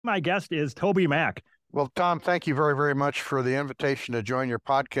My guest is Toby Mack. Well, Tom, thank you very, very much for the invitation to join your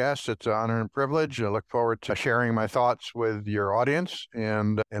podcast. It's an honor and privilege. I look forward to sharing my thoughts with your audience.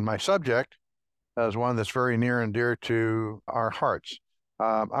 And my subject is one that's very near and dear to our hearts.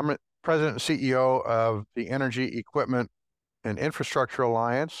 I'm President and CEO of the Energy Equipment and Infrastructure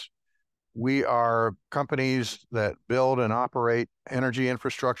Alliance. We are companies that build and operate energy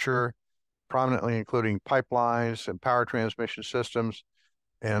infrastructure, prominently including pipelines and power transmission systems.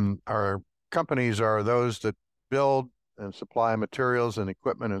 And our companies are those that build and supply materials and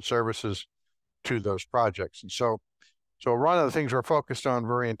equipment and services to those projects. And so one of the things we're focused on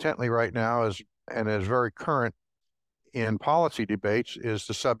very intently right now is very current in policy debates is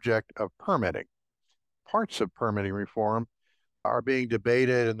the subject of permitting. Parts of permitting reform are being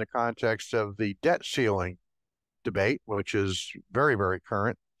debated in the context of the debt ceiling debate, which is very, very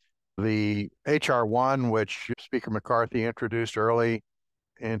current. The H.R. 1, which Speaker McCarthy introduced early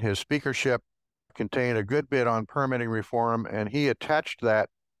in his speakership, contained a good bit on permitting reform, and he attached that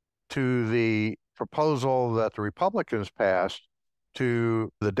to the proposal that the Republicans passed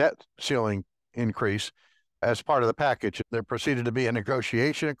to the debt ceiling increase as part of the package. There proceeded to be a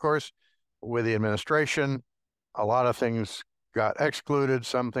negotiation, of course, with the administration. A lot of things got excluded,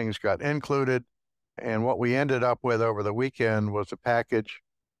 some things got included, and what we ended up with over the weekend was a package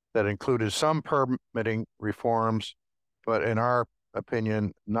that included some permitting reforms, but in our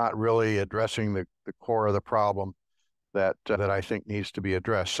opinion, not really addressing the core of the problem that I think needs to be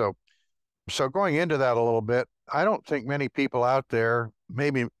addressed. So going into that a little bit, I don't think many people out there,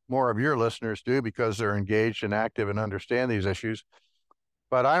 maybe more of your listeners do because they're engaged and active and understand these issues,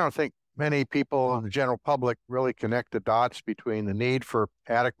 but I don't think many people in the general public really connect the dots between the need for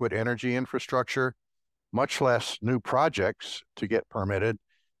adequate energy infrastructure, much less new projects to get permitted,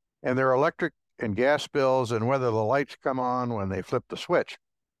 and their electric and gas bills and whether the lights come on when they flip the switch.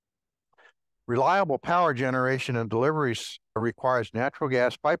 Reliable power generation and deliveries requires natural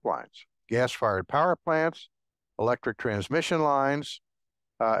gas pipelines, gas-fired power plants, electric transmission lines,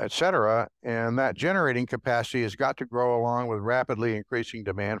 etc. And that generating capacity has got to grow along with rapidly increasing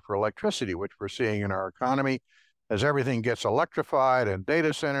demand for electricity, which we're seeing in our economy as everything gets electrified and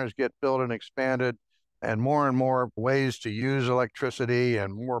data centers get built and expanded and more ways to use electricity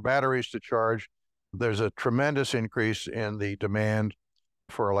and more batteries to charge. There's a tremendous increase in the demand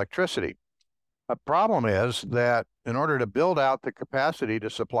for electricity. A problem is that in order to build out the capacity to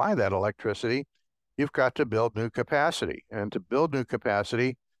supply that electricity, you've got to build new capacity. And to build new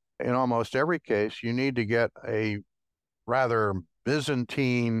capacity, in almost every case, you need to get a rather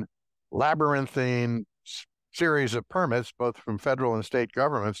Byzantine, labyrinthine series of permits, both from federal and state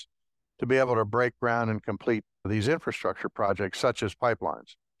governments, to be able to break ground and complete these infrastructure projects, such as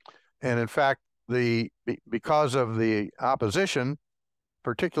pipelines. And in fact, because of the opposition,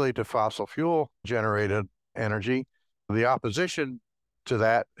 particularly to fossil fuel generated energy, the opposition to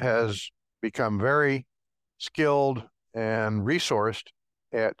that has become very skilled and resourced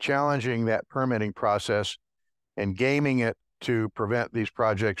at challenging that permitting process and gaming it to prevent these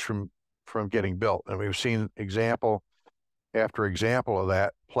projects from getting built. And we've seen example after example of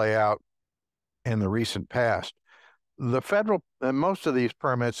that play out in the recent past. The federal, and most of these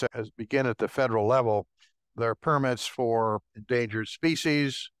permits begin at the federal level. There are permits for endangered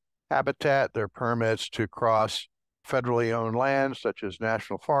species, habitat. There are permits to cross federally owned lands, such as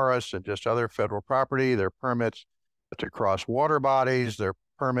national forests and just other federal property. There are permits to cross water bodies. There are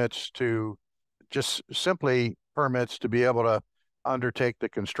permits to just simply permits to be able to undertake the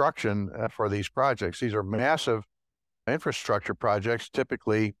construction for these projects. These are massive infrastructure projects,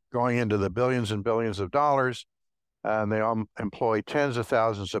 typically going into the billions and billions of dollars. And they employ tens of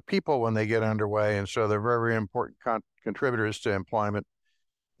thousands of people when they get underway. And so they're very, very important contributors to employment,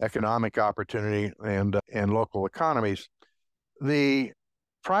 economic opportunity, and local economies. The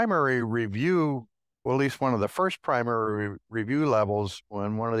primary review, well, at least one of the first primary review levels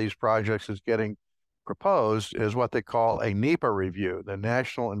when one of these projects is getting proposed is what they call a NEPA review, the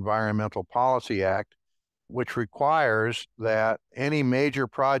National Environmental Policy Act, which requires that any major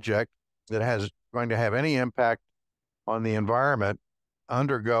project that has going to have any impact on the environment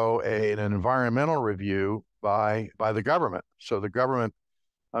undergo an environmental review by the government. So the government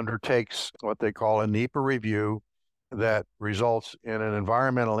undertakes what they call a NEPA review that results in an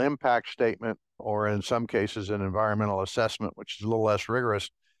environmental impact statement, or in some cases an environmental assessment, which is a little less rigorous.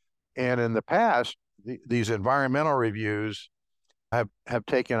 And in the past, these environmental reviews have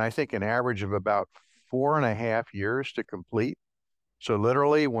taken, I think, an average of about 4.5 years to complete. So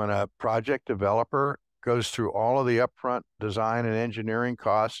literally, when a project developer goes through all of the upfront design and engineering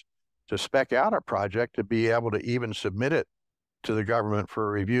costs to spec out a project to be able to even submit it to the government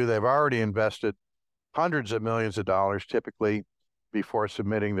for review. They've already invested hundreds of millions of dollars typically before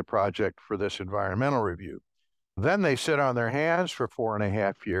submitting the project for this environmental review. Then they sit on their hands for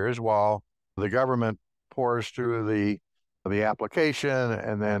 4.5 years while the government pours through the application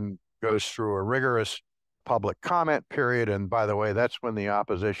and then goes through a rigorous public comment period. And by the way, that's when the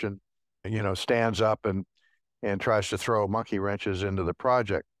opposition, stands up and tries to throw monkey wrenches into the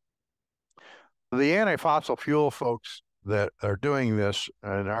project. The anti-fossil fuel folks that are doing this,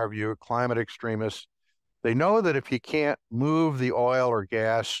 in our view, climate extremists, they know that if you can't move the oil or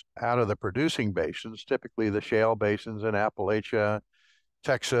gas out of the producing basins, typically the shale basins in Appalachia,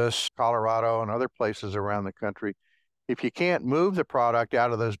 Texas, Colorado, and other places around the country, if you can't move the product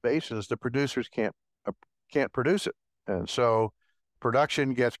out of those basins, the producers can't produce it. And so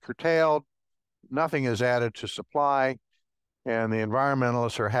production gets curtailed, nothing is added to supply, and the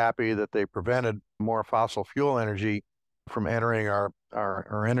environmentalists are happy that they prevented more fossil fuel energy from entering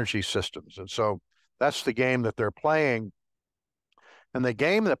our energy systems. And so that's the game that they're playing. And they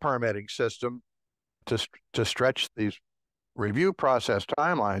game the permitting system to stretch these review process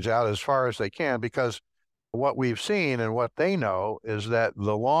timelines out as far as they can, because what we've seen and what they know is that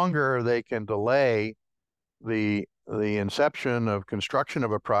the longer they can delay the inception of construction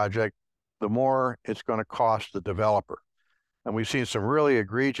of a project, the more it's going to cost the developer. And we've seen some really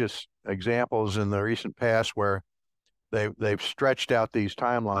egregious examples in the recent past where they've stretched out these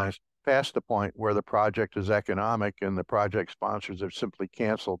timelines past the point where the project is economic and the project sponsors have simply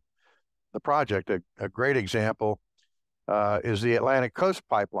canceled the project. A great example is the Atlantic Coast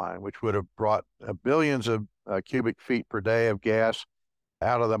Pipeline, which would have brought billions of cubic feet per day of gas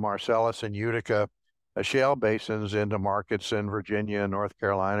out of the Marcellus and Utica shale basins into markets in Virginia, North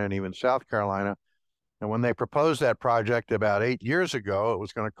Carolina, and even South Carolina. And when they proposed that project about 8 years ago, it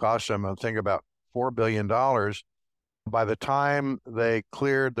was going to cost them, I think, about $4 billion. By the time they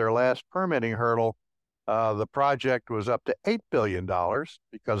cleared their last permitting hurdle, the project was up to $8 billion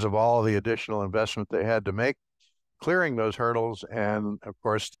because of all the additional investment they had to make clearing those hurdles. And of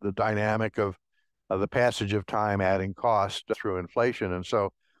course, the dynamic of the passage of time adding cost through inflation. And so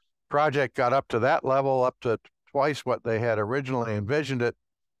project got up to that level, up to twice what they had originally envisioned it,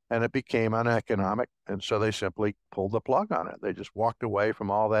 and it became uneconomic. And so they simply pulled the plug on it. They just walked away from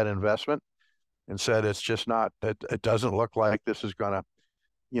all that investment and said, it's just not, it doesn't look like this is going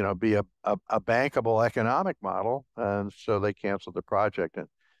to, be a bankable economic model. And so they canceled the project, and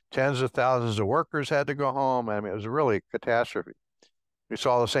tens of thousands of workers had to go home. I mean, it was really a catastrophe. We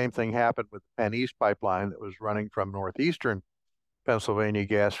saw the same thing happen with the Penn East pipeline that was running from northeastern Pennsylvania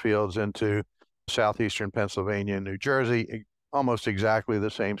gas fields into southeastern Pennsylvania and New Jersey. Almost exactly the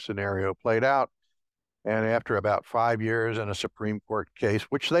same scenario played out. And after about 5 years in a Supreme Court case,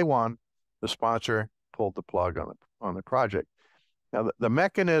 which they won, the sponsor pulled the plug on the project. Now, the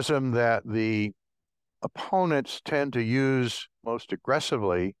mechanism that the opponents tend to use most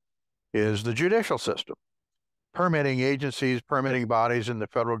aggressively is the judicial system. Permitting agencies, permitting bodies in the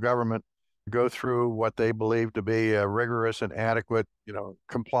federal government go through what they believe to be a rigorous and adequate,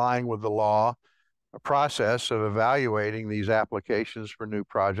 complying with the law, a process of evaluating these applications for new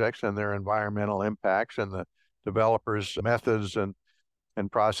projects and their environmental impacts and the developers' methods and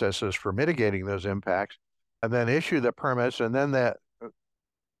processes for mitigating those impacts, and then issue the permits. And then that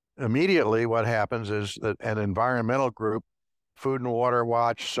immediately what happens is that an environmental group, Food and Water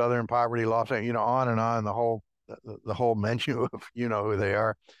Watch, Southern Poverty Law, on and on, the whole menu of who they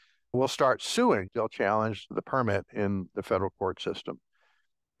are, will start suing. They'll challenge the permit in the federal court system.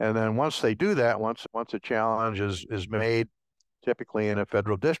 And then once they do that, once a challenge is made, typically in a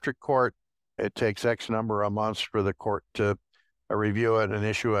federal district court, it takes X number of months for the court to review it and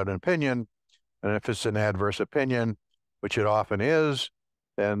issue an opinion. And if it's an adverse opinion, which it often is,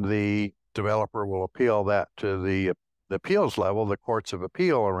 then the developer will appeal that to the appeals level, the courts of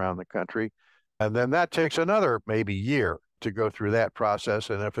appeal around the country. And then that takes another maybe year to go through that process.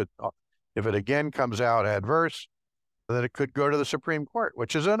 And if it again comes out adverse, then it could go to the Supreme Court,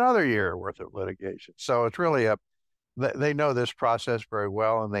 which is another year worth of litigation. So it's really they know this process very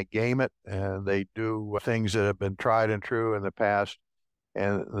well, and they game it, and they do things that have been tried and true in the past,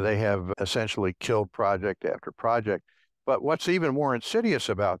 and they have essentially killed project after project. But what's even more insidious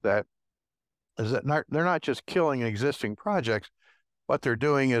about that is that they're not just killing existing projects. What they're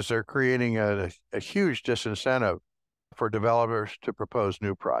doing is they're creating a huge disincentive for developers to propose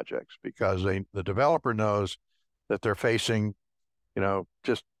new projects, because the developer knows that they're facing,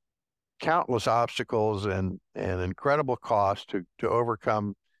 just countless obstacles and incredible costs to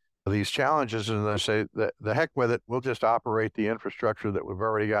overcome these challenges. And they say that the heck with it, we'll just operate the infrastructure that we've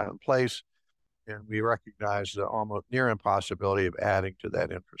already got in place. and we recognize the almost near impossibility of adding to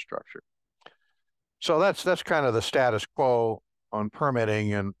that infrastructure. So that's kind of the status quo on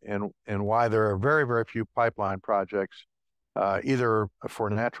permitting and why there are very, very few pipeline projects, either for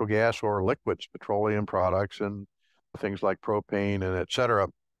natural gas or liquids, petroleum products and things like propane and et cetera,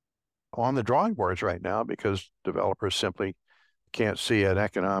 on the drawing boards right now because developers simply can't see an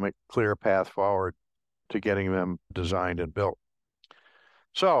economic clear path forward to getting them designed and built.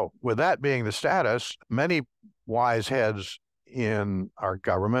 So with that being the status, many wise heads in our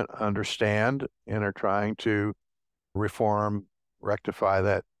government understand and are trying to reform, rectify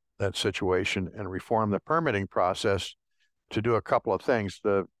that situation and reform the permitting process to do a couple of things.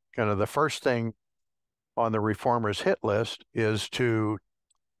 The first thing on the reformers' hit list is to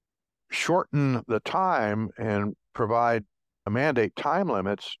shorten the time and provide mandate time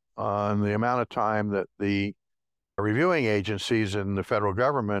limits on the amount of time that the reviewing agencies in the federal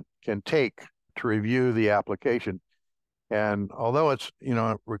government can take to review the application. And although it's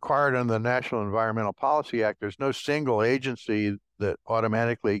required under the National Environmental Policy Act, there's no single agency that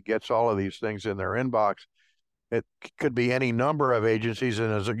automatically gets all of these things in their inbox. It could be any number of agencies, and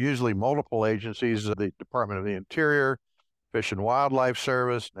there's usually multiple agencies: the Department of the Interior, Fish and Wildlife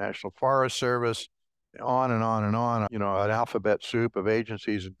Service, National Forest Service, on and on and on, an alphabet soup of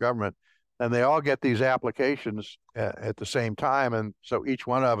agencies and government. And they all get these applications at the same time. And so each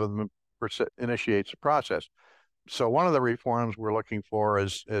one of them initiates a process. So one of the reforms we're looking for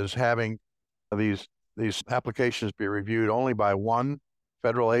is having these applications be reviewed only by one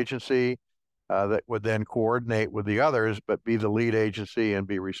federal agency that would then coordinate with the others, but be the lead agency and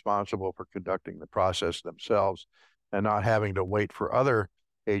be responsible for conducting the process themselves and not having to wait for other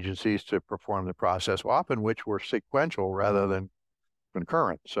agencies to perform the process, often which were sequential rather than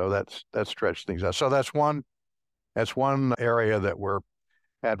concurrent. So that stretched things out. So that's one area that we're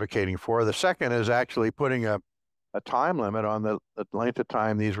advocating for. The second is actually putting a time limit on the length of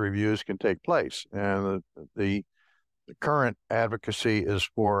time these reviews can take place. And the current advocacy is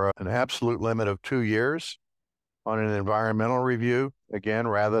for an absolute limit of 2 years on an environmental review, again,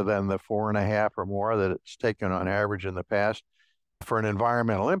 rather than the 4.5 or more that it's taken on average in the past, for an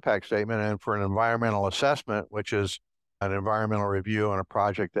environmental impact statement, and for an environmental assessment, which is an environmental review on a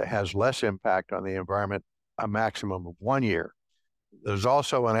project that has less impact on the environment, a maximum of 1 year. There's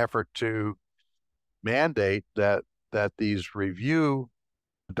also an effort to mandate that these review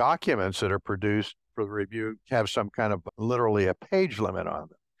documents that are produced for the review have some kind of literally a page limit on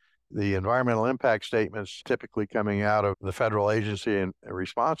them. The environmental impact statements typically coming out of the federal agency and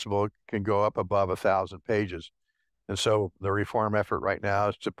responsible can go up above 1,000 pages. And so the reform effort right now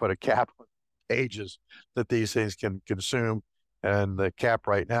is to put a cap on pages that these things can consume. And the cap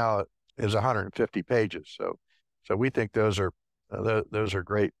right now is 150 pages. So we think those are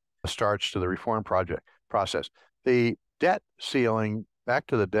great starts to the reform process. The debt ceiling, back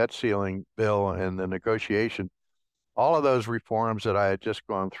to the debt ceiling bill and the negotiation, all of those reforms that I had just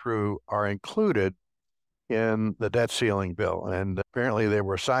gone through are included in the debt ceiling bill. And apparently they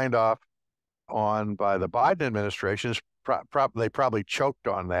were signed off on by the Biden administration. They probably choked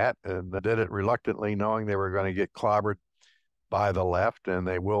on that and did it reluctantly, knowing they were going to get clobbered by the left, and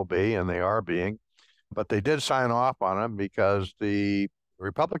they will be, and they are being. But they did sign off on them because the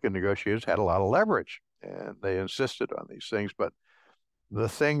Republican negotiators had a lot of leverage, and they insisted on these things. But the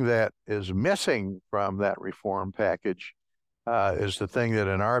thing that is missing from that reform package is the thing that,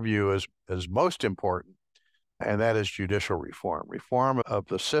 in our view, is most important, and that is judicial reform. Reform of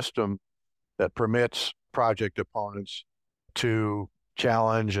the system that permits project opponents to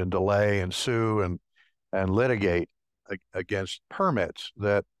challenge and delay and sue and litigate against permits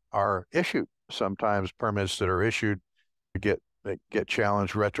that are issued. Sometimes permits that are issued get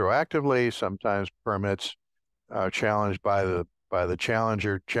challenged retroactively. Sometimes permits are challenged by the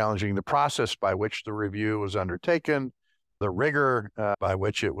challenger, challenging the process by which the review was undertaken, the rigor by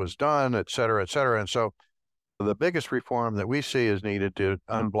which it was done, et cetera, et cetera. And so the biggest reform that we see is needed to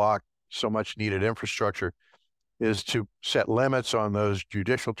unblock so much needed infrastructure is to set limits on those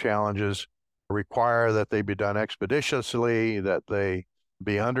judicial challenges, require that they be done expeditiously, that they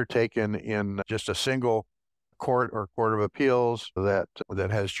be undertaken in just a single court or court of appeals that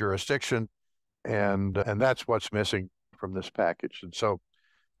has jurisdiction. And that's what's missing from this package. And so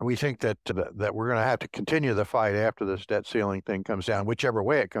we think that we're going to have to continue the fight after this debt ceiling thing comes down, whichever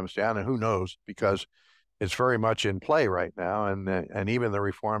way it comes down, and who knows, because it's very much in play right now. And even the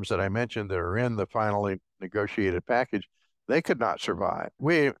reforms that I mentioned that are in the finally negotiated package, they could not survive.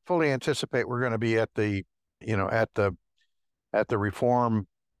 We fully anticipate we're going to be at the reform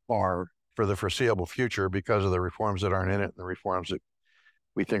bar for the foreseeable future because of the reforms that aren't in it and the reforms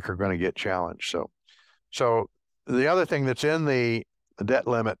we think are going to get challenged. So the other thing that's in the debt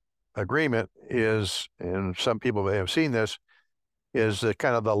limit agreement is, and some people may have seen this, is the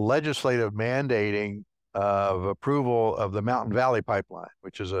kind of the legislative mandating of approval of the Mountain Valley Pipeline,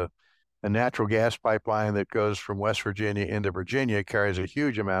 which is a natural gas pipeline that goes from West Virginia into Virginia, carries a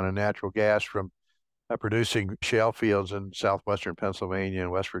huge amount of natural gas from producing shale fields in southwestern Pennsylvania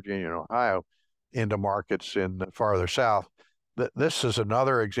and West Virginia and Ohio into markets in the farther south. This is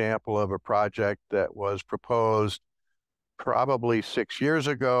another example of a project that was proposed probably 6 years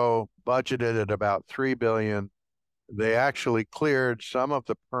ago, budgeted at about $3 billion. They actually cleared some of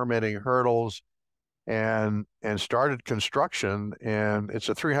the permitting hurdles and started construction, and it's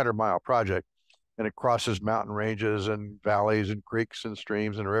a 300-mile project, and it crosses mountain ranges and valleys and creeks and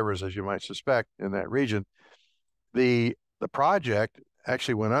streams and rivers, as you might suspect, in that region. The project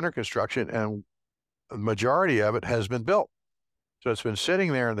actually went under construction, and the majority of it has been built. So it's been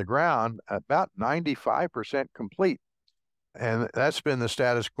sitting there in the ground, about 95% complete. And that's been the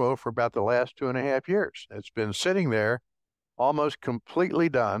status quo for about the last 2.5 years. It's been sitting there almost completely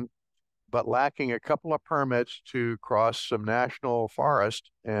done, but lacking a couple of permits to cross some national forest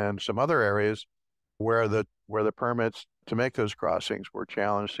and some other areas where the permits to make those crossings were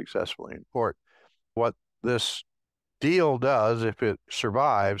challenged successfully in court. What this deal does, if it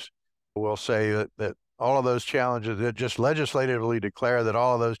survives, will say that all of those challenges, it just legislatively declare that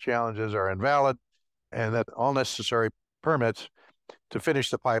all of those challenges are invalid and that all necessary permits to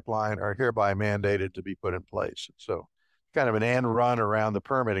finish the pipeline are hereby mandated to be put in place. So kind of an end run around the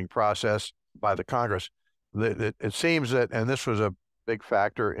permitting process by the Congress. It seems that, and this was a big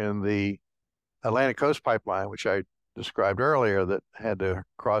factor in the Atlantic Coast Pipeline, which I described earlier, that had to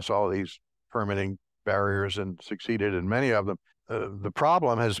cross all these permitting barriers and succeeded in many of them. The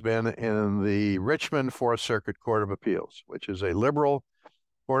problem has been in the Richmond Fourth Circuit Court of Appeals, which is a liberal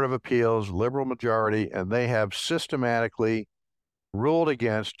Court of Appeals, liberal majority, and they have systematically ruled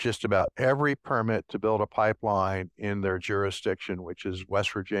against just about every permit to build a pipeline in their jurisdiction, which is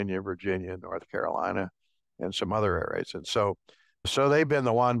West Virginia, Virginia, North Carolina, and some other areas. And so they've been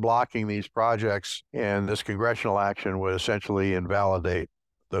the one blocking these projects, and this congressional action would essentially invalidate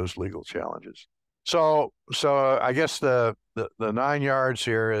those legal challenges. So I guess the 9 yards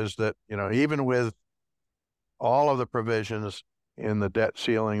here is that, even with all of the provisions in the debt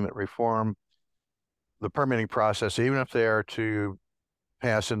ceiling that reform the permitting process, even if they are to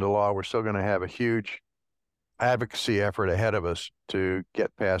pass into law, we're still going to have a huge advocacy effort ahead of us to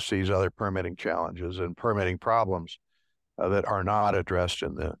get past these other permitting challenges and permitting problems that are not addressed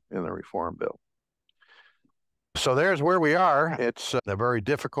in the reform bill. So there's where we are. It's a very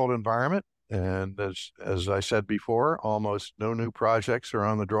difficult environment. And as I said before, almost no new projects are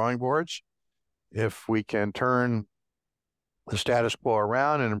on the drawing boards. If we can turn the status quo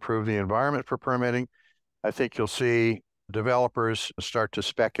around and improve the environment for permitting, I think you'll see developers start to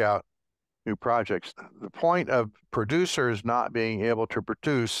spec out new projects. The point of producers not being able to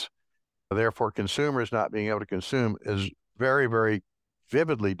produce, therefore consumers not being able to consume, is very, very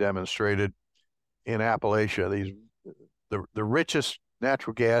vividly demonstrated in Appalachia. The richest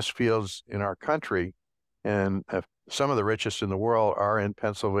natural gas fields in our country, and some of the richest in the world, are in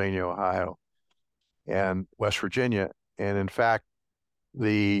Pennsylvania, Ohio, and West Virginia. And in fact,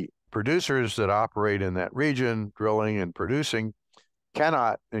 the producers that operate in that region, drilling and producing,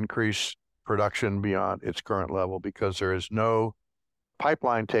 cannot increase production beyond its current level because there is no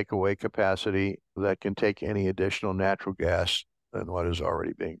pipeline takeaway capacity that can take any additional natural gas than what is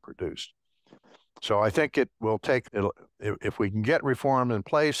already being produced. So I think it will take, if we can get reform in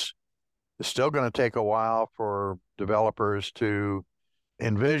place, it's still going to take a while for developers to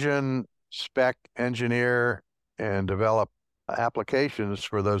envision, spec, engineer, and develop applications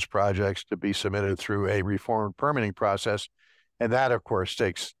for those projects to be submitted through a reformed permitting process. And that, of course,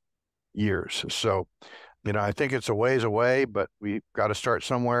 takes years. So, I think it's a ways away, but we've got to start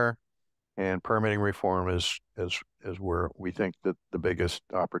somewhere. And permitting reform is where we think that the biggest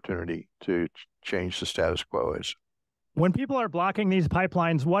opportunity to change the status quo is. When people are blocking these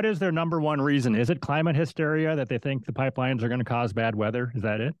pipelines, what is their number one reason? Is it climate hysteria, that they think the pipelines are going to cause bad weather? Is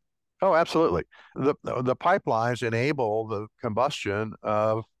that it? Oh, absolutely. The pipelines enable the combustion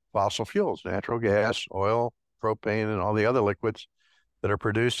of fossil fuels, natural gas, oil, propane, and all the other liquids that are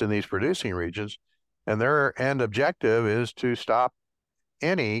produced in these producing regions. And their end objective is to stop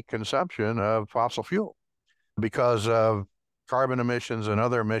any consumption of fossil fuel because of carbon emissions and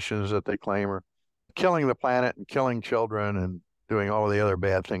other emissions that they claim are killing the planet and killing children and doing all of the other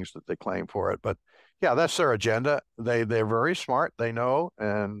bad things that they claim for it. But yeah, that's their agenda. They're very smart. They know,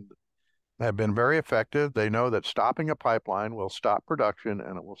 and have been very effective. They know that stopping a pipeline will stop production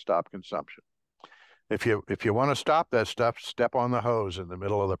and it will stop consumption. If you want to stop that stuff, step on the hose in the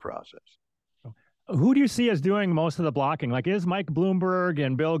middle of the process. Who do you see as doing most of the blocking? Like, is Mike Bloomberg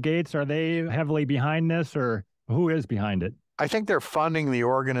and Bill Gates, are they heavily behind this, or who is behind it? I think they're funding the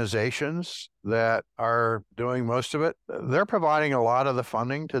organizations that are doing most of it. They're providing a lot of the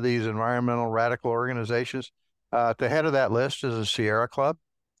funding to these environmental radical organizations. At the head of that list is the Sierra Club.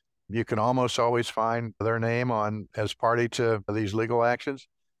 You can almost always find their name on as party to these legal actions.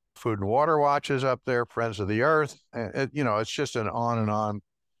 Food and Water Watch is up there, Friends of the Earth. It's just an on and on,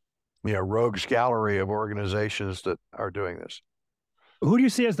 rogues gallery of organizations that are doing this. Who do you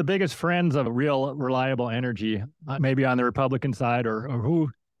see as the biggest friends of real reliable energy, maybe on the Republican side, or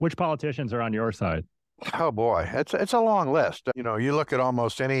which politicians are on your side? Oh boy, it's a long list. You look at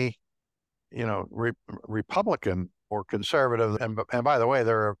almost any, Republican or conservative, and by the way,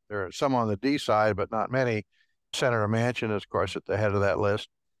 there are some on the D side, but not many. Senator Manchin is, of course, at the head of that list.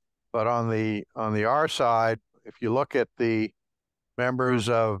 But on the R side, if you look at the members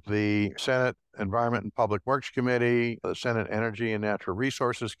of the Senate Environment and Public Works Committee, the Senate Energy and Natural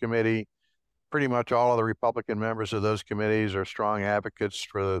Resources Committee, pretty much all of the Republican members of those committees are strong advocates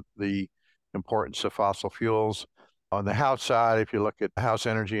for the importance of fossil fuels. On the House side, if you look at House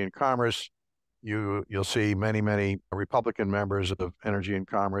Energy and Commerce, you'll see many Republican members of Energy and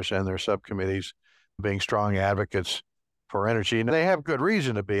Commerce and their subcommittees being strong advocates for energy, and they have good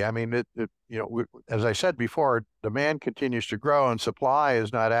reason to be. I mean, as I said before, demand continues to grow and supply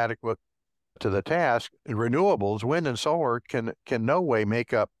is not adequate to the task. Renewables, wind and solar, can no way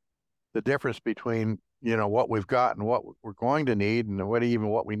make up the difference between what we've got and what we're going to need, and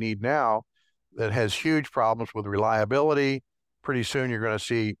what we need now. That has huge problems with reliability. Pretty soon, you're going to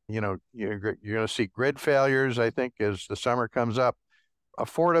see you're going to see grid failures. I think as the summer comes up,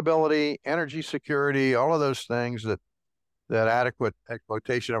 affordability, energy security, all of those things that adequate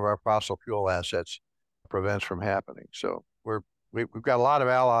exploitation of our fossil fuel assets prevents from happening. So we've got a lot of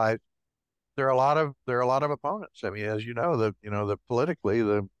allies. There are a lot of opponents. I mean, as you know, the politically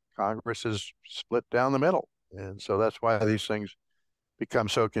the Congress is split down the middle, and so that's why these things become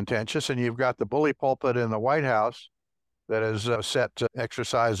so contentious. And you've got the bully pulpit in the White House that is set to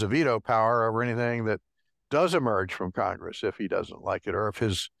exercise the veto power over anything that does emerge from Congress if he doesn't like it, or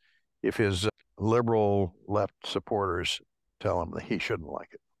if his liberal left supporters tell him that he shouldn't like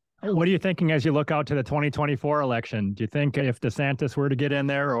it. What are you thinking as you look out to the 2024 election? Do you think if DeSantis were to get in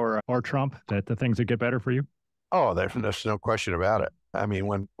there or Trump, that the things would get better for you? Oh, there's no question about it. I mean,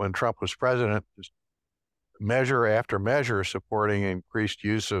 when Trump was president, just measure after measure supporting increased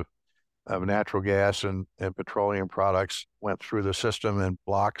use of natural gas and petroleum products went through the system, and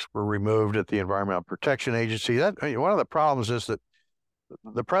blocks were removed at the Environmental Protection Agency. One of the problems is that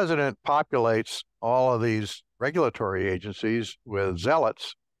the president populates all of these regulatory agencies with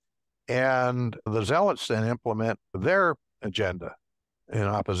zealots, and the zealots then implement their agenda in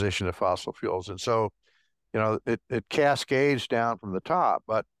opposition to fossil fuels. And so, it cascades down from the top.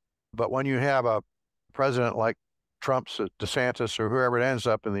 But when you have a president like Trump's, DeSantis, or whoever it ends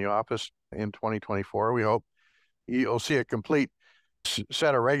up in the office in 2024, we hope you'll see a complete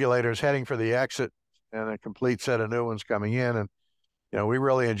set of regulators heading for the exit and a complete set of new ones coming in. And we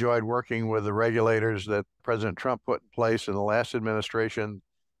really enjoyed working with the regulators that President Trump put in place in the last administration.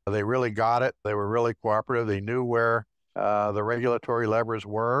 They really got it. They were really cooperative. They knew where the regulatory levers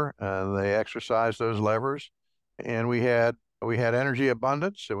were, and they exercised those levers. And we had energy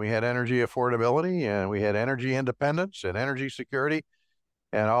abundance, and we had energy affordability, and we had energy independence and energy security,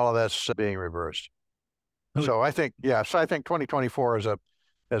 and all of that's being reversed. So I think 2024 is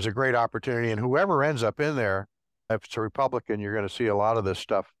a great opportunity, and whoever ends up in there, if it's a Republican, you're going to see a lot of this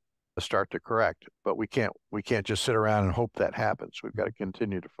stuff start to correct. But we can't just sit around and hope that happens. We've got to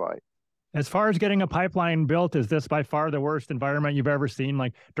continue to fight. As far as getting a pipeline built, is this by far the worst environment you've ever seen?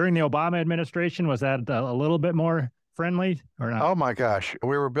 Like during the Obama administration, was that a little bit more friendly or not? Oh my gosh.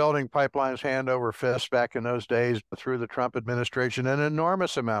 We were building pipelines hand over fist back in those days. Through the Trump administration, an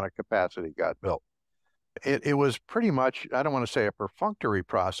enormous amount of capacity got built. It was pretty much, I don't want to say a perfunctory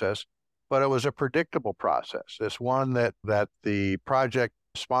process, but it was a predictable process. It's one that the project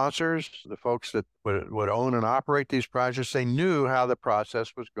sponsors, the folks that would own and operate these projects, they knew how the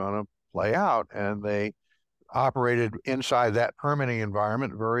process was going to play out, and they operated inside that permitting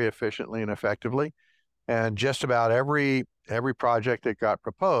environment very efficiently and effectively. And just about every project that got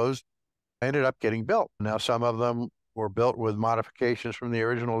proposed ended up getting built. Now, some of them were built with modifications from the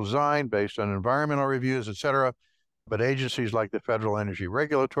original design based on environmental reviews, et cetera. But agencies like the Federal Energy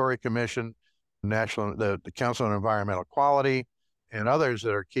Regulatory Commission, the Council on Environmental Quality, and others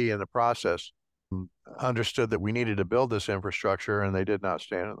that are key in the process understood that we needed to build this infrastructure, and they did not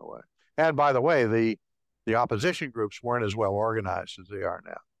stand in the way. And by the way, the opposition groups weren't as well organized as they are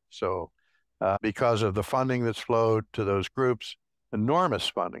now. So because of the funding that's flowed to those groups, enormous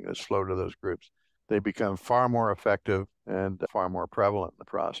funding that's flowed to those groups, they become far more effective and far more prevalent in the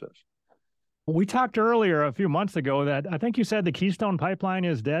process. We talked earlier a few months ago that I think you said the Keystone Pipeline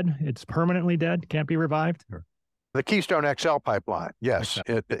is dead. It's permanently dead, can't be revived. The Keystone XL pipeline, yes.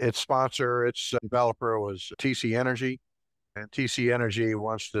 Its sponsor, its developer was TC Energy. And TC Energy,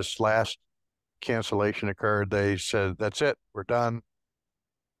 once this last cancellation occurred, they said, that's it, we're done.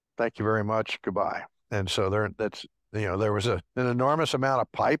 Thank you very much, goodbye. And so there was an enormous amount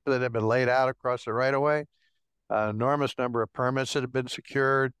of pipe that had been laid out across the right-of-way, an enormous number of permits that had been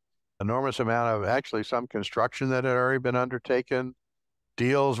secured, enormous amount of actually some construction that had already been undertaken,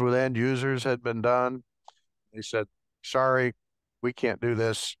 deals with end users had been done. They said, sorry, we can't do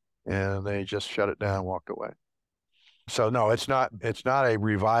this. And they just shut it down and walked away. So no, it's not a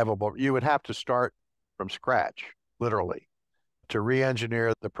revivable. You would have to start from scratch, literally, to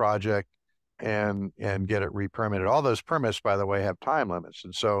re-engineer the project and get it re-permitted. All those permits, by the way, have time limits.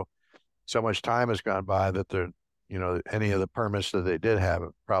 And so much time has gone by that any of the permits that they did have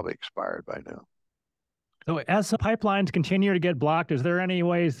probably expired by now. So as the pipelines continue to get blocked, is there any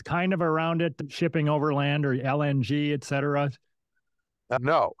ways kind of around it, shipping overland or LNG, et cetera?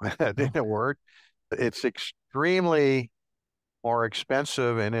 No, that didn't work. It's extremely more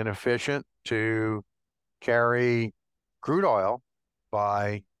expensive and inefficient to carry crude oil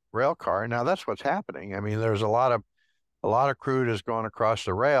by rail car. Now that's what's happening. I mean, there's a lot of crude has gone across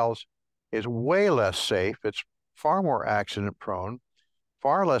the rails. It's way less safe. It's far more accident prone,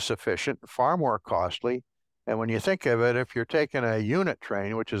 far less efficient, far more costly. And when you think of it, if you're taking a unit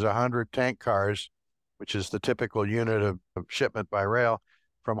train, which is 100 tank cars, which is the typical unit of shipment by rail,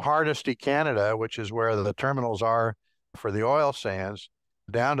 from Hardisty, Canada, which is where the terminals are for the oil sands,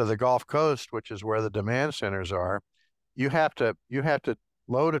 down to the Gulf Coast, which is where the demand centers are, you have to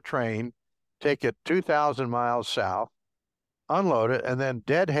load a train, take it 2,000 miles south, unload it, and then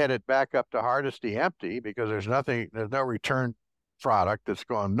deadhead it back up to Hardisty empty because there's no return product that's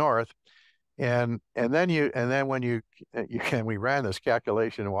going north. And then we ran this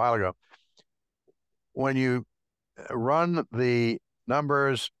calculation a while ago. When you run the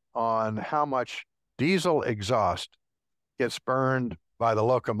numbers on how much diesel exhaust gets burned by the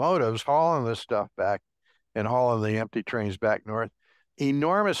locomotives hauling this stuff back and hauling the empty trains back north,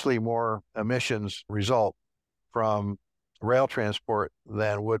 enormously more emissions result from rail transport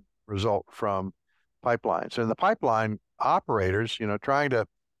than would result from pipelines. And the pipeline operators,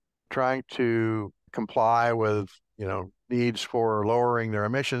 trying to comply with, needs for lowering their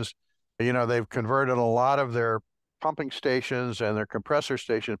emissions, they've converted a lot of their pumping stations and their compressor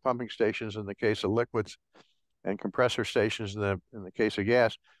station pumping stations in the case of liquids and compressor stations in the case of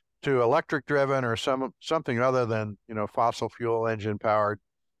gas to electric driven or something other than, fossil fuel engine powered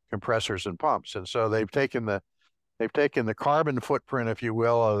compressors and pumps. And so they've taken the carbon footprint, if you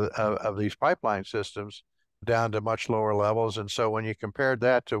will, of these pipeline systems down to much lower levels. And so when you compared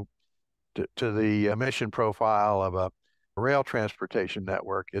that to the emission profile of a rail transportation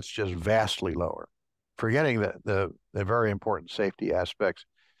network, it's just vastly lower, forgetting the very important safety aspects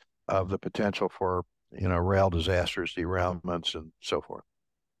of the potential for, rail disasters, derailments, and so forth.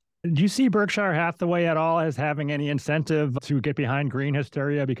 Do you see Berkshire Hathaway at all as having any incentive to get behind green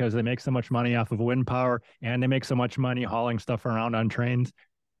hysteria because they make so much money off of wind power and they make so much money hauling stuff around on trains?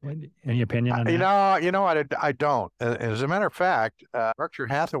 Any opinion on that? I don't. As a matter of fact, Berkshire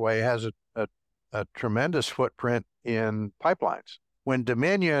Hathaway has a tremendous footprint in pipelines. When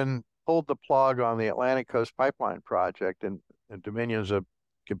Dominion pulled the plug on the Atlantic Coast Pipeline project, and Dominion's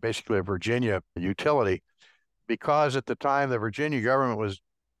basically a Virginia utility, because at the time the Virginia government was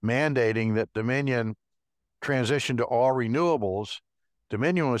mandating that Dominion transition to all renewables,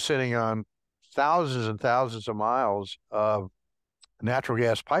 Dominion was sitting on thousands and thousands of miles of natural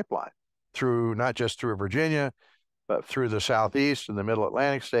gas pipeline not just through Virginia, but through the Southeast and the Middle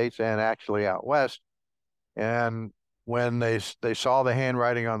Atlantic states and actually out west. And when they saw the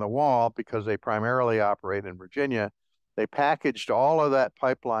handwriting on the wall, because they primarily operate in Virginia, they packaged all of that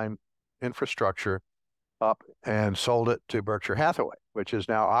pipeline infrastructure up and sold it to Berkshire Hathaway, which is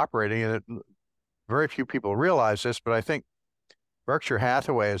now operating. And very few people realize this, but I think Berkshire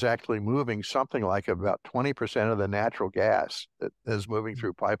Hathaway is actually moving something like about 20% of the natural gas that is moving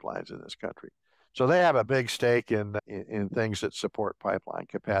through pipelines in this country. So they have a big stake in things that support pipeline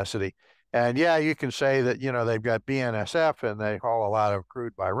capacity. And yeah, you can say that, they've got BNSF and they haul a lot of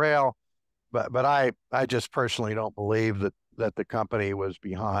crude by rail, but I just personally don't believe that that the company was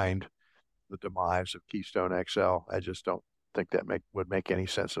behind the demise of Keystone XL. I just don't think that would make any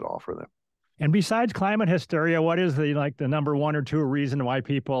sense at all for them. And besides climate hysteria, what is the number one or two reason why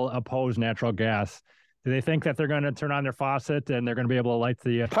people oppose natural gas? Do they think that they're going to turn on their faucet and they're going to be able to light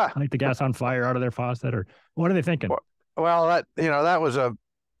the gas on fire out of their faucet, or what are they thinking? Well, that was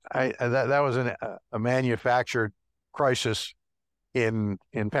a manufactured crisis in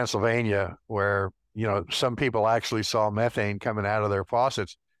Pennsylvania where some people actually saw methane coming out of their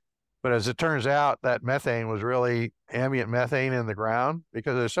faucets. But as it turns out, that methane was really ambient methane in the ground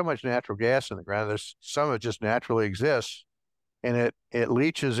because there's so much natural gas in the ground. There's some of it just naturally exists, and it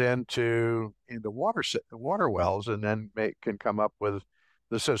leaches into the water wells, and then can come up with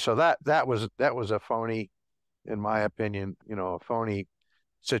so that was a phony, in my opinion, a phony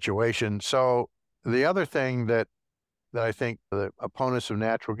situation. So the other thing that I think the opponents of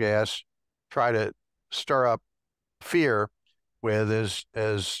natural gas try to stir up fear with is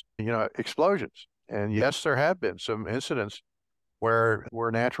explosions. And yes, there have been some incidents where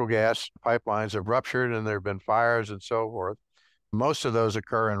natural gas pipelines have ruptured and there have been fires and so forth. Most of those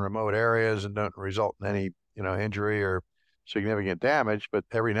occur in remote areas and don't result in any injury or significant damage, but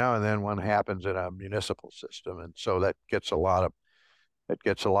every now and then one happens in a municipal system, and so that gets a lot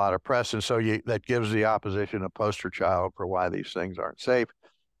of press, and so that gives the opposition a poster child for why these things aren't safe.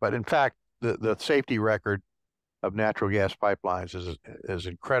 But in fact, the safety record of natural gas pipelines is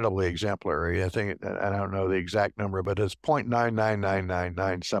incredibly exemplary. I think, I don't know the exact number, but it's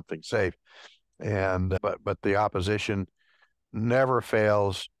 0.99999 something safe. And but the opposition never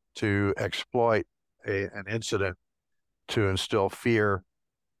fails to exploit an incident to instill fear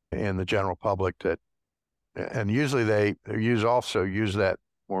in the general public, and usually they use that,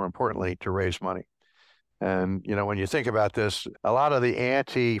 more importantly, to raise money. And when you think about this, a lot of the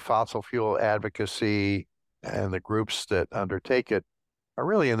anti-fossil fuel advocacy and the groups that undertake it are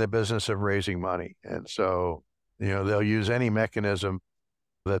really in the business of raising money. And so, they'll use any mechanism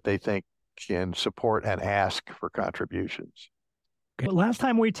that they think can support and ask for contributions. Last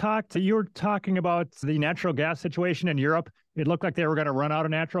time we talked, you were talking about the natural gas situation in Europe. It looked like they were going to run out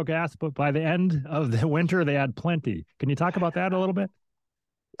of natural gas, but by the end of the winter, they had plenty. Can you talk about that a little bit?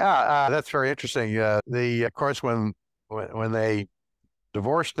 Yeah, that's very interesting. Of course, when they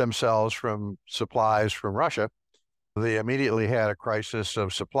divorced themselves from supplies from Russia, they immediately had a crisis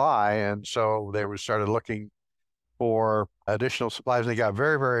of supply, and so they started looking for additional supplies. They got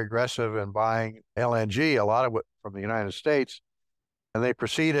very, very aggressive in buying LNG, a lot of it from the United States, and they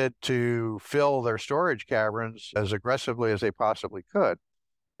proceeded to fill their storage caverns as aggressively as they possibly could.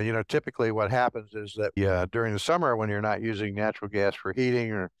 Typically what happens is that during the summer, when you're not using natural gas for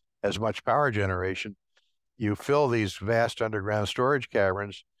heating or as much power generation, you fill these vast underground storage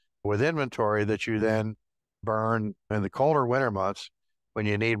caverns with inventory that you then burn in the colder winter months when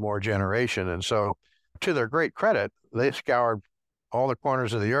you need more generation. And so, to their great credit, they scoured all the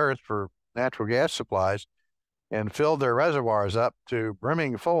corners of the earth for natural gas supplies and filled their reservoirs up to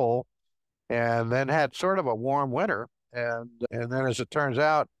brimming full, and then had sort of a warm winter. And then, as it turns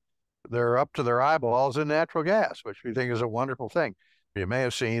out, they're up to their eyeballs in natural gas, which we think is a wonderful thing. You may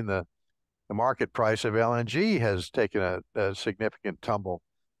have seen the market price of LNG has taken a significant tumble.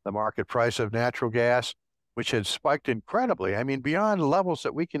 The market price of natural gas, which had spiked incredibly, I mean, beyond levels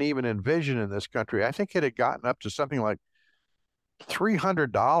that we can even envision in this country. I think it had gotten up to something like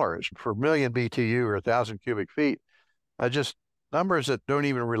 $300 per million BTU or 1,000 cubic feet. Just numbers that don't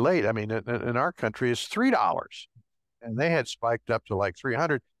even relate. I mean, in our country, it's $3, and they had spiked up to like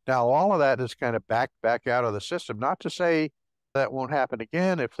 300. Now, all of that is kind of back out of the system. Not to say that won't happen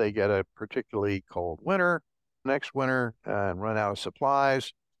again if they get a particularly cold winter next winter and run out of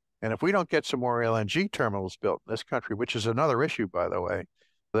supplies. And if we don't get some more LNG terminals built in this country, which is another issue, by the way,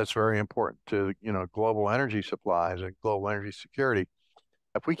 that's very important to, global energy supplies and global energy security.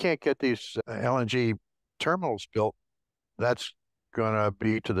 If we can't get these LNG terminals built, that's going to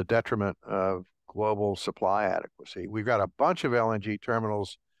be to the detriment of global supply adequacy. We've got a bunch of LNG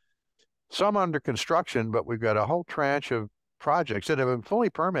terminals, some under construction, but we've got a whole tranche of projects that have been fully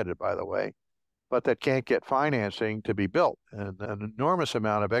permitted, by the way, but that can't get financing to be built. And an enormous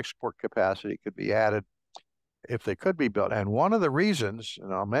amount of export capacity could be added if they could be built. And one of the reasons,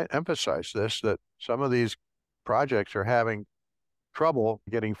 and I'll emphasize this, that some of these projects are having trouble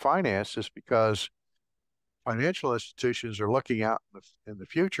getting financed is because financial institutions are looking out in the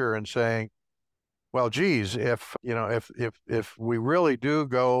future and saying, well, geez, if we really do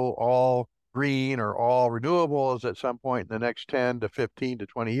go all green or all renewables at some point in the next 10 to 15 to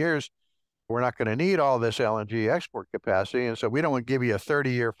 20 years, we're not going to need all this LNG export capacity. And so we don't want to give you a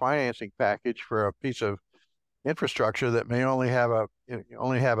 30-year financing package for a piece of infrastructure that may only have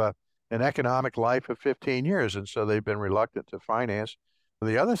an economic life of 15 years, and so they've been reluctant to finance.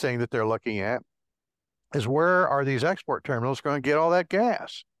 The other thing that they're looking at is where are these export terminals going to get all that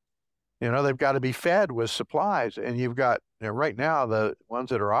gas? They've got to be fed with supplies, and you've got right now the ones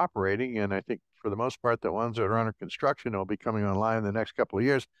that are operating, and I think for the most part the ones that are under construction will be coming online in the next couple of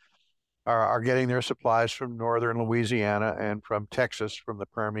years are getting their supplies from northern Louisiana and from Texas, from the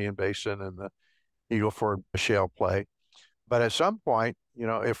Permian Basin and the Eagle Ford shale play. But at some point,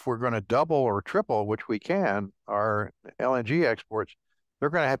 if we're going to double or triple, which we can, our LNG exports, they're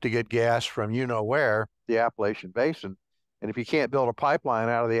going to have to get gas from where, the Appalachian Basin. And if you can't build a pipeline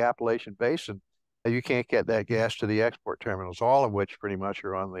out of the Appalachian Basin, you can't get that gas to the export terminals, all of which pretty much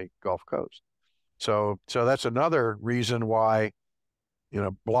are on the Gulf Coast. So that's another reason why,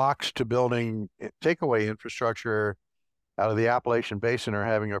 blocks to building takeaway infrastructure out of the Appalachian Basin are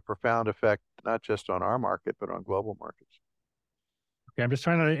having a profound effect, not just on our market, but on global markets. Okay, I'm just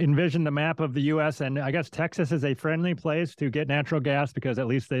trying to envision the map of the U.S., and I guess Texas is a friendly place to get natural gas because at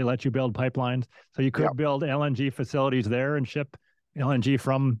least they let you build pipelines. So you could build LNG facilities there and ship LNG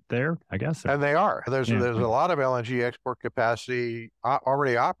from there, I guess. And they are. There's a lot of LNG export capacity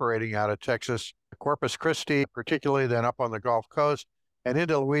already operating out of Texas, Corpus Christi, particularly then up on the Gulf Coast and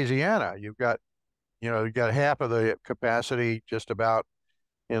into Louisiana. You've got half of the capacity just about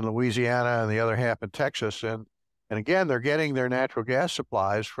in Louisiana and the other half in Texas. And again, they're getting their natural gas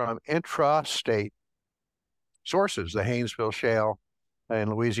supplies from intrastate sources, the Haynesville Shale in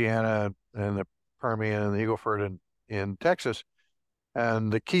Louisiana and the Permian and the Eagle Ford in Texas.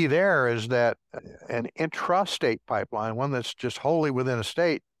 And the key there is that an intrastate pipeline, one that's just wholly within a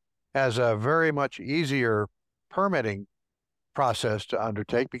state, has a very much easier permitting process to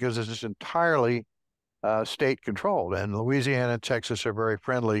undertake because this is entirely state controlled. And Louisiana and Texas are very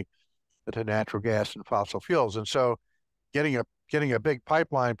friendly to natural gas and fossil fuels. And so getting a big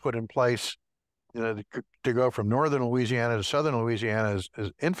pipeline put in place, to go from northern Louisiana to southern Louisiana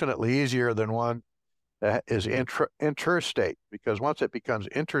is infinitely easier than one that is interstate, because once it becomes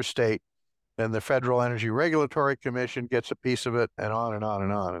interstate, then the Federal Energy Regulatory Commission gets a piece of it, and on and on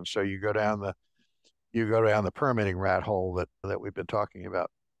and on. And so you go down the permitting rat hole that we've been talking about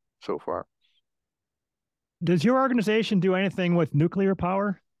so far. Does your organization do anything with nuclear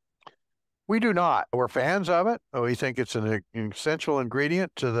power? We do not. We're fans of it. We think it's an essential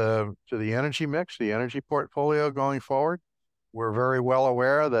ingredient to the energy mix, the energy portfolio going forward. We're very well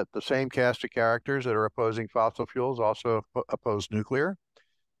aware that the same cast of characters that are opposing fossil fuels also oppose nuclear.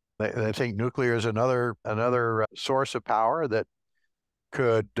 They think nuclear is another source of power that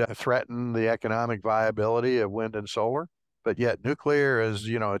could threaten the economic viability of wind and solar. But yet nuclear is,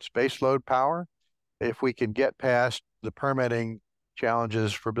 it's baseload power. If we can get past the permitting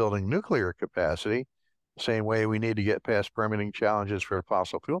challenges for building nuclear capacity, same way we need to get past permitting challenges for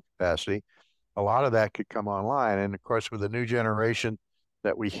fossil fuel capacity, a lot of that could come online. And of course, with the new generation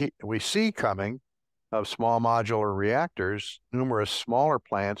that we see coming of small modular reactors, numerous smaller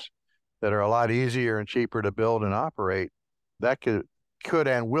plants that are a lot easier and cheaper to build and operate, that could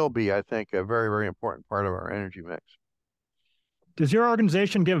and will be, I think, a very, very important part of our energy mix. Does your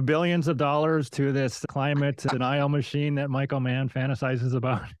organization give billions of dollars to this climate denial machine that Michael Mann fantasizes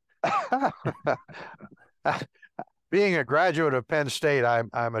about? Being a graduate of Penn State,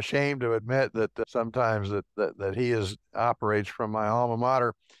 I'm ashamed to admit that sometimes that he operates from my alma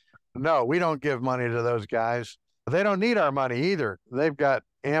mater. No, we don't give money to those guys. They don't need our money either. They've got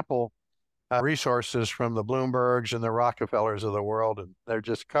ample resources from the Bloombergs and the Rockefellers of the world, and they're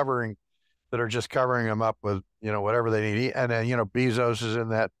just covering them up with whatever they need. And then Bezos is in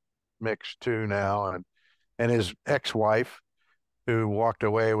that mix too now, and his ex-wife, who walked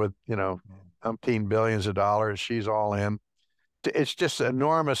away with umpteen billions of dollars, she's all in. It's just an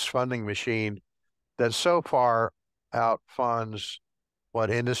enormous funding machine that so far outfunds what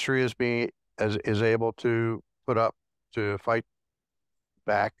industry is able to put up to fight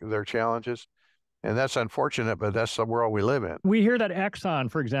back their challenges. And that's unfortunate, but that's the world we live in. We hear that Exxon,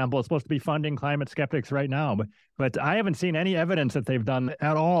 for example, is supposed to be funding climate skeptics right now, but I haven't seen any evidence that they've done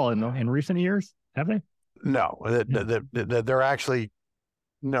at all in recent years, have they? No, they're actually,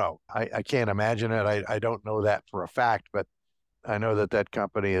 no, I can't imagine it. I don't know that for a fact, but I know that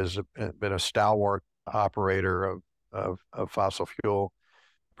company has been a stalwart operator of fossil fuel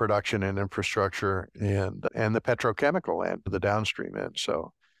production and infrastructure and the petrochemical end, the downstream end.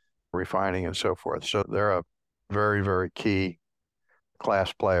 So refining and so forth. So they're a very, very key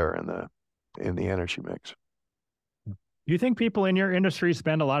class player in the energy mix. Do you think people in your industry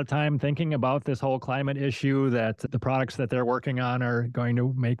spend a lot of time thinking about this whole climate issue, that the products that they're working on are going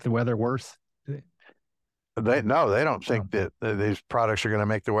to make the weather worse? They no, they don't think that these products are going to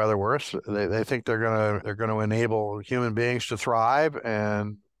make the weather worse. They think they're going to enable human beings to thrive,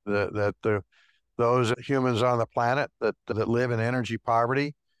 and that those humans on the planet that live in energy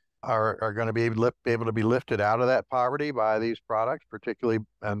poverty are going to be able to be lifted out of that poverty by these products, particularly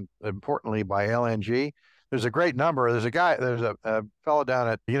and importantly by LNG. There's a great number. There's a fellow down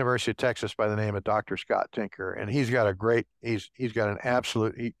at the University of Texas by the name of Dr. Scott Tinker, and he's got an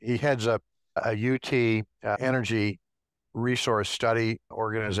absolute, he heads up a UT energy resource study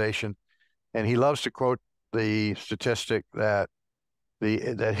organization, and he loves to quote the statistic that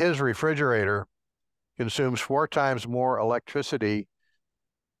his refrigerator consumes 4 times more electricity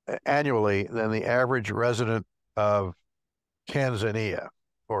annually than the average resident of Tanzania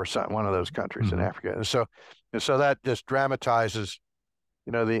or one of those countries in Africa. And so that just dramatizes,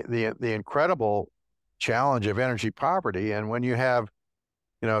 the incredible challenge of energy poverty. And when you have,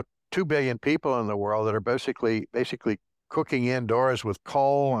 2 billion people in the world that are basically cooking indoors with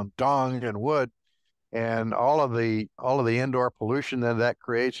coal and dung and wood, and all of the indoor pollution that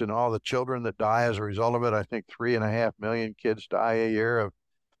creates, and all the children that die as a result of it. I think 3.5 million kids die a year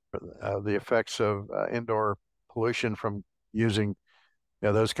of the effects of indoor pollution from using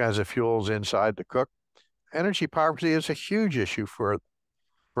those kinds of fuels inside to cook. Energy poverty is a huge issue for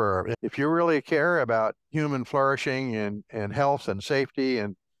if you really care about human flourishing and health and safety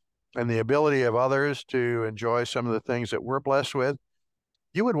and the ability of others to enjoy some of the things that we're blessed with.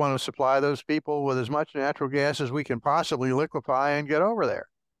 You would want to supply those people with as much natural gas as we can possibly liquefy and get over there.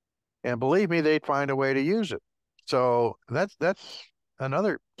 And believe me, they'd find a way to use it. So that's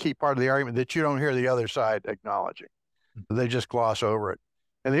another key part of the argument that you don't hear the other side acknowledging. They just gloss over it.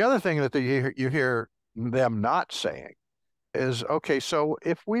 And the other thing that you hear them not saying is, okay, so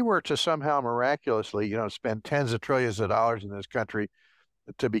if we were to somehow miraculously, spend tens of trillions of dollars in this country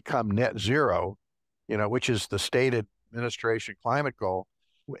to become net zero, which is the stated administration climate goal,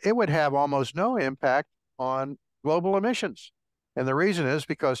 it would have almost no impact on global emissions. And the reason is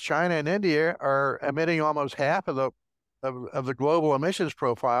because China and India are emitting almost half of the global emissions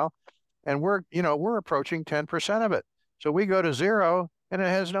profile, and we're approaching 10% of it. So we go to zero, and it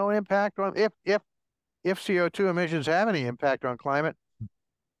has no impact on if CO2 emissions have any impact on climate.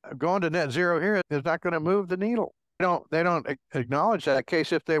 Going to net zero here is not going to move the needle. They don't acknowledge that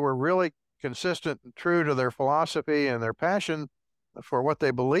case. If they were really consistent and true to their philosophy and their passion for what they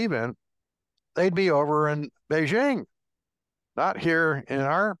believe in, they'd be over in Beijing, not here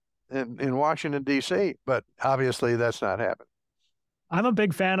in Washington, D.C. But obviously that's not happening. I'm a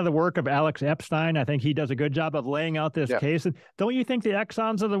big fan of the work of Alex Epstein. I think he does a good job of laying out this case. And don't you think the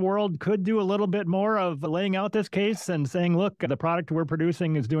Exxons of the world could do a little bit more of laying out this case and saying, look, the product we're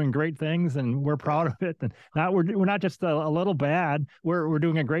producing is doing great things and we're proud of it. And we're not just a little bad. We're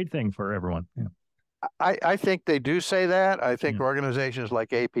doing a great thing for everyone. Yeah. I think they do say that. I think organizations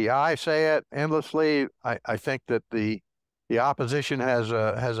like API say it endlessly. I think that the opposition has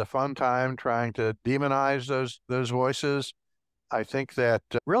a fun time trying to demonize those voices. I think that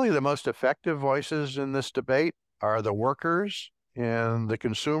really the most effective voices in this debate are the workers and the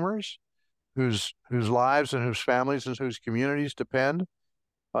consumers whose lives and whose families and whose communities depend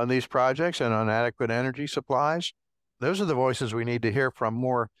on these projects and on adequate energy supplies. Those are the voices we need to hear from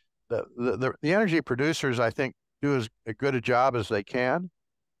more. The energy producers, I think, do as good a job as they can.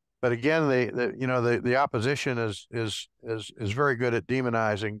 But again, the opposition is very good at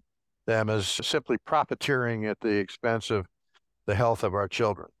demonizing them as simply profiteering at the expense of the health of our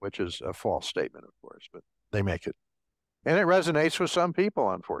children, which is a false statement, of course, but they make it. And it resonates with some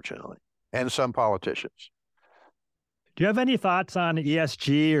people, unfortunately, and some politicians. Do you have any thoughts on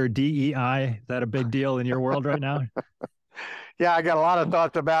ESG or DEI? Is that a big deal in your world right now? Yeah, I got a lot of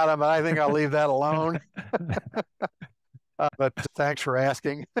thoughts about them, but I think I'll leave that alone. But thanks for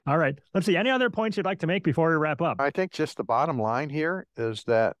asking. All right. Let's see. Any other points you'd like to make before we wrap up? I think just the bottom line here is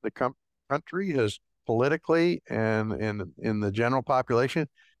that the country has politically and in the general population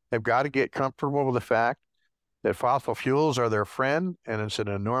have got to get comfortable with the fact that fossil fuels are their friend, and it's an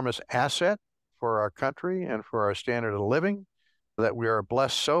enormous asset for our country and for our standard of living, that we are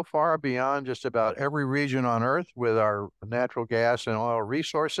blessed so far beyond just about every region on Earth with our natural gas and oil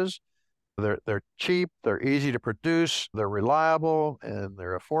resources. They're cheap, they're easy to produce, they're reliable, and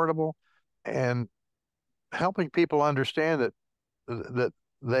they're affordable. And helping people understand that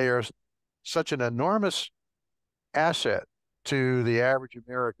they are such an enormous asset to the average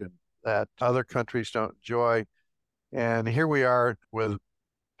American that other countries don't enjoy. And here we are with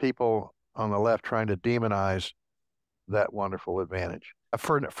people on the left trying to demonize that wonderful advantage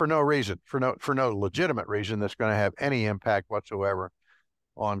for no reason, for no legitimate reason that's going to have any impact whatsoever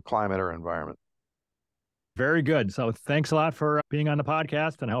on climate or environment. Very good. So thanks a lot for being on the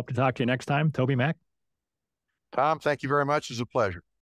podcast, and I hope to talk to you next time. Toby Mack. Tom, thank you very much. It's a pleasure.